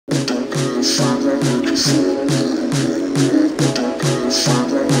Hey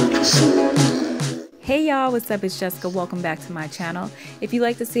y'all, what's up? It's Jessica. Welcome back to my channel. If you'd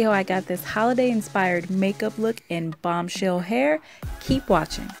like to see how I got this holiday inspired makeup look in bombshell hair, keep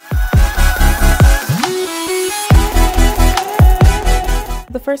watching.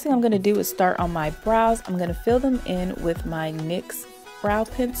 The first thing I'm going to do is start on my brows. I'm going to fill them in with my NYX brow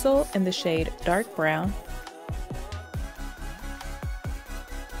pencil in the shade dark brown.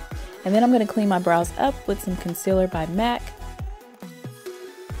 And then I'm going to clean my brows up with some concealer by MAC.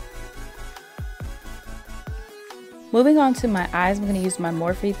 Moving on to my eyes, I'm going to use my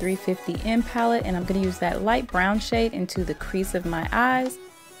Morphe 350M palette, and I'm going to use that light brown shade into the crease of my eyes.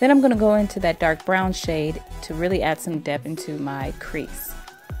 Then I'm going to go into that dark brown shade to really add some depth into my crease.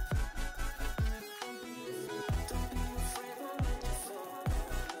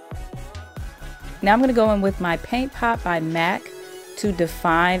 Now I'm going to go in with my Paint Pot by MAC to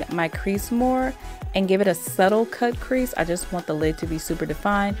define my crease more and give it a subtle cut crease. I just want the lid to be super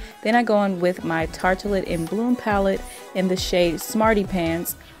defined. Then I go in with my Tartelette in Bloom palette in the shade Smarty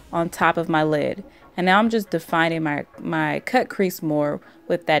Pants on top of my lid. And now I'm just defining my cut crease more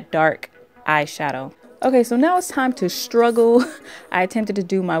with that dark eyeshadow. Okay, so now it's time to struggle. I attempted to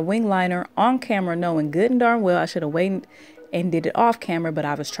do my wing liner on camera, knowing good and darn well I should have waited and did it off camera, but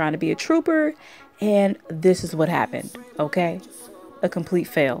I was trying to be a trooper, and this is what happened, okay? A complete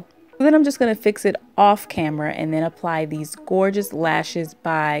fail. Then I'm just going to fix it off camera and then apply these gorgeous lashes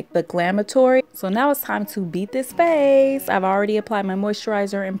by the Glamatory. So now it's time to beat this face. I've already applied my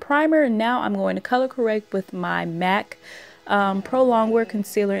moisturizer and primer. Now I'm going to color correct with my MAC Pro Longwear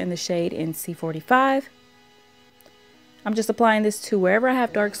Concealer in the shade NC45. I'm just applying this to wherever I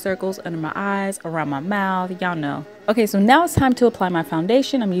have dark circles under my eyes, around my mouth, y'all know. Okay, so now it's time to apply my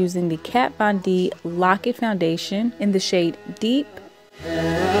foundation. I'm using the Kat Von D Lock It Foundation in the shade Deep.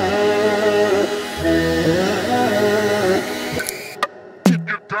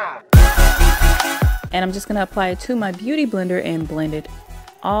 And I'm just going to apply it to my beauty blender and blend it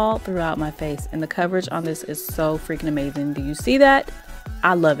all throughout my face. And the coverage on this is so freaking amazing. Do you see that?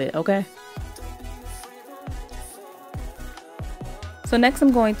 I love it, okay? So next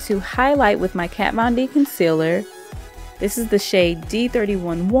I'm going to highlight with my Kat Von D concealer. This is the shade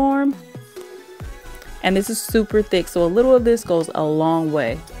D31 Warm. And this is super thick, so a little of this goes a long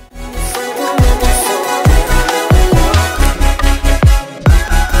way.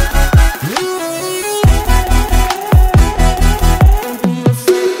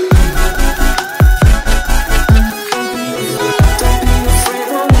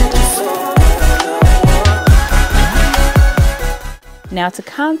 Now to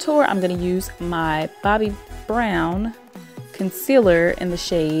contour, I'm going to use my Bobbi Brown concealer in the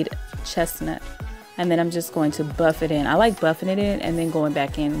shade Chestnut. And then I'm just going to buff it in. I like buffing it in and then going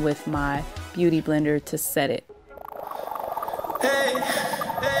back in with my beauty blender to set it. Hey,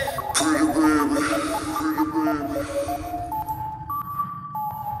 hey. Pretty baby, pretty baby.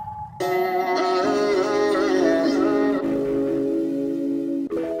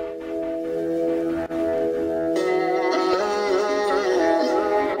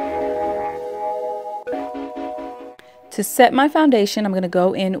 To set my foundation, I'm going to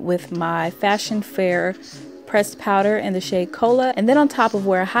go in with my Fashion Fair pressed powder in the shade Cola. And then on top of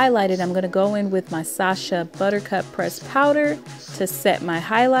where I highlighted, I'm going to go in with my Sacha Buttercup pressed powder to set my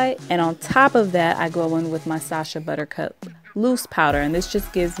highlight. And on top of that, I go in with my Sacha Buttercup loose powder. And this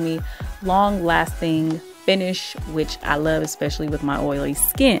just gives me long lasting finish, which I love, especially with my oily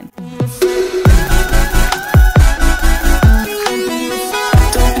skin.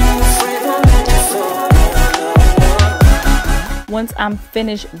 Once I'm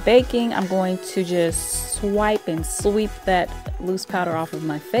finished baking, I'm going to just swipe and sweep that loose powder off of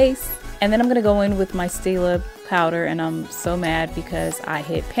my face. And then I'm going to go in with my Stila powder, and I'm so mad because I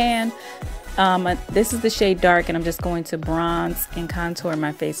hit pan. This is the shade Dark, and I'm just going to bronze and contour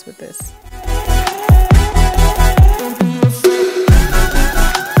my face with this.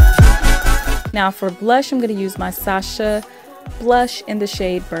 Now for blush, I'm going to use my Sacha blush in the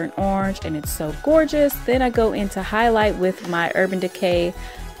shade Burnt Orange, and it's so gorgeous. Then I go into highlight with my Urban Decay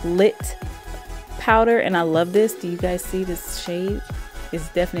Lit powder, and I love this. Do you guys see this shade? It's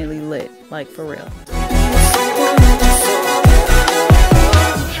definitely lit, like for real.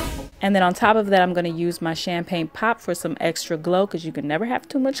 And then on top of that, I'm going to use my Champagne Pop for some extra glow, because you can never have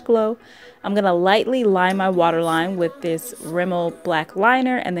too much glow. I'm going to lightly line my waterline with this Rimmel black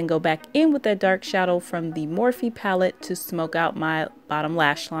liner, and then go back in with that dark shadow from the Morphe palette to smoke out my bottom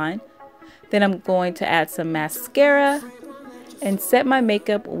lash line. Then I'm going to add some mascara and set my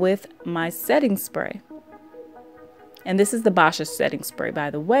makeup with my setting spray. And this is the Boscia setting spray, by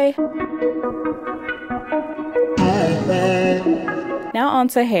the way. Now on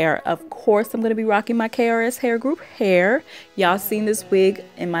to hair. Of course, I'm going to be rocking my Krshairgroup hair. Y'all seen this wig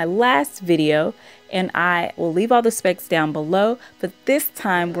in my last video, and I will leave all the specs down below. But this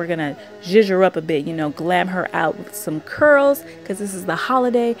time, we're going to zhuzh her up a bit, you know, glam her out with some curls, because this is the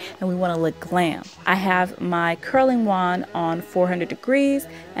holiday, and we want to look glam. I have my curling wand on 400 degrees,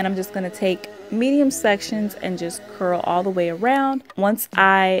 and I'm just going to take medium sections and just curl all the way around. Once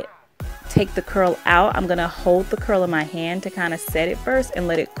I take the curl out, I'm gonna hold the curl in my hand to kind of set it first and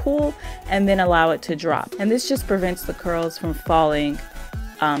let it cool, and then allow it to drop. And this just prevents the curls from falling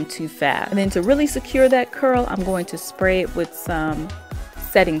too fast. And then to really secure that curl, I'm going to spray it with some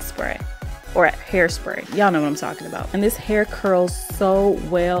setting spray or hairspray. Y'all know what I'm talking about. And this hair curls so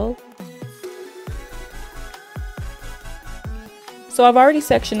well. So I've already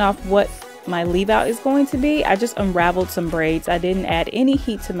sectioned off what my leave out is going to be. I just unraveled some braids. I didn't add any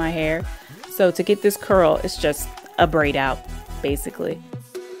heat to my hair. So to get this curl, it's just a braid out, basically.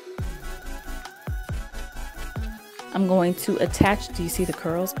 I'm going to attach, do you see the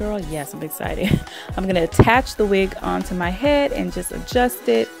curls, girl? Yes, I'm excited. I'm gonna attach the wig onto my head and just adjust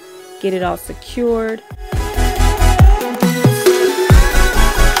it, get it all secured.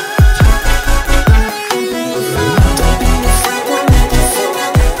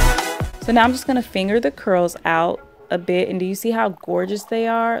 So now I'm just gonna finger the curls out a bit, and do you see how gorgeous they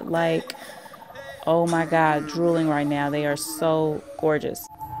are? Like, oh my God, drooling right now. They are so gorgeous.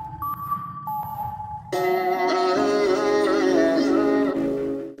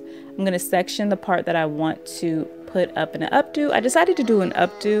 I'm gonna section the part that I want to put up in an updo. I decided to do an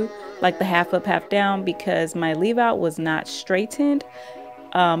updo, like the half up, half down, because my leave out was not straightened.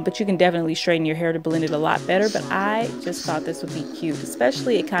 But you can definitely straighten your hair to blend it a lot better. But I just thought this would be cute.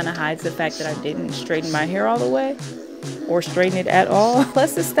 Especially it kind of hides the fact that I didn't straighten my hair all the way or straighten it at all.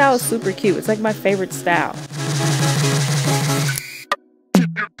 Plus this style is super cute. It's like my favorite style.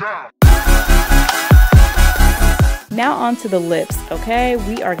 Now on to the lips, okay?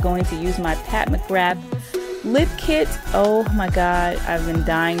 We are going to use my Pat McGrath lip kit. Oh my God, I've been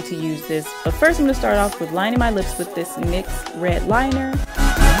dying to use this. But first I'm gonna start off with lining my lips with this NYX red liner.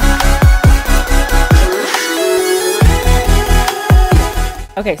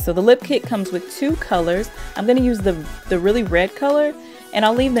 Okay, so the lip kit comes with two colors. I'm gonna use the really red color, and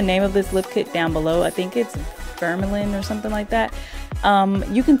I'll leave the name of this lip kit down below. I think it's Vermilion or something like that.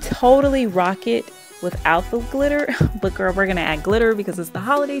 You can totally rock it without the glitter, but girl, we're gonna add glitter because it's the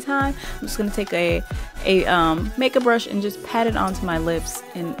holiday time. I'm just gonna take a makeup brush and just pat it onto my lips,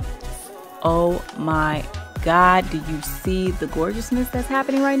 and oh my God, do you see the gorgeousness that's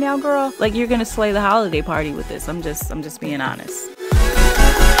happening right now, girl? Like, you're gonna slay the holiday party with this. I'm just being honest.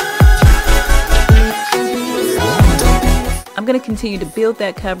 I'm gonna continue to build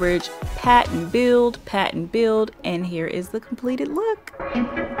that coverage, pat and build, and here is the completed look.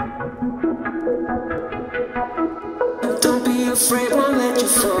 Don't be afraid, won't let you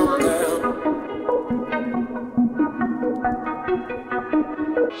fall, girl.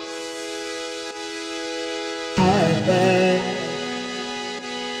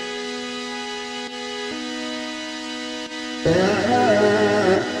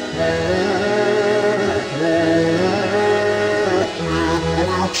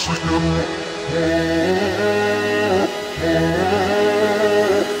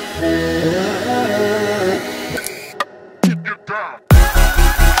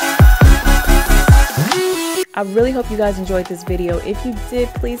 I really hope you guys enjoyed this video. If you did,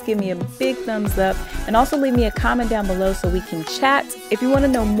 please give me a big thumbs up, and also leave me a comment down below so we can chat. If you want to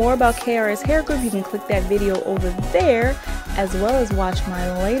know more about Krshairgroup, you can click that video over there, as well as watch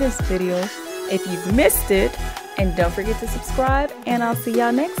my latest video if you've missed it. And don't forget to subscribe, and I'll see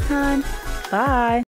y'all next time. Bye.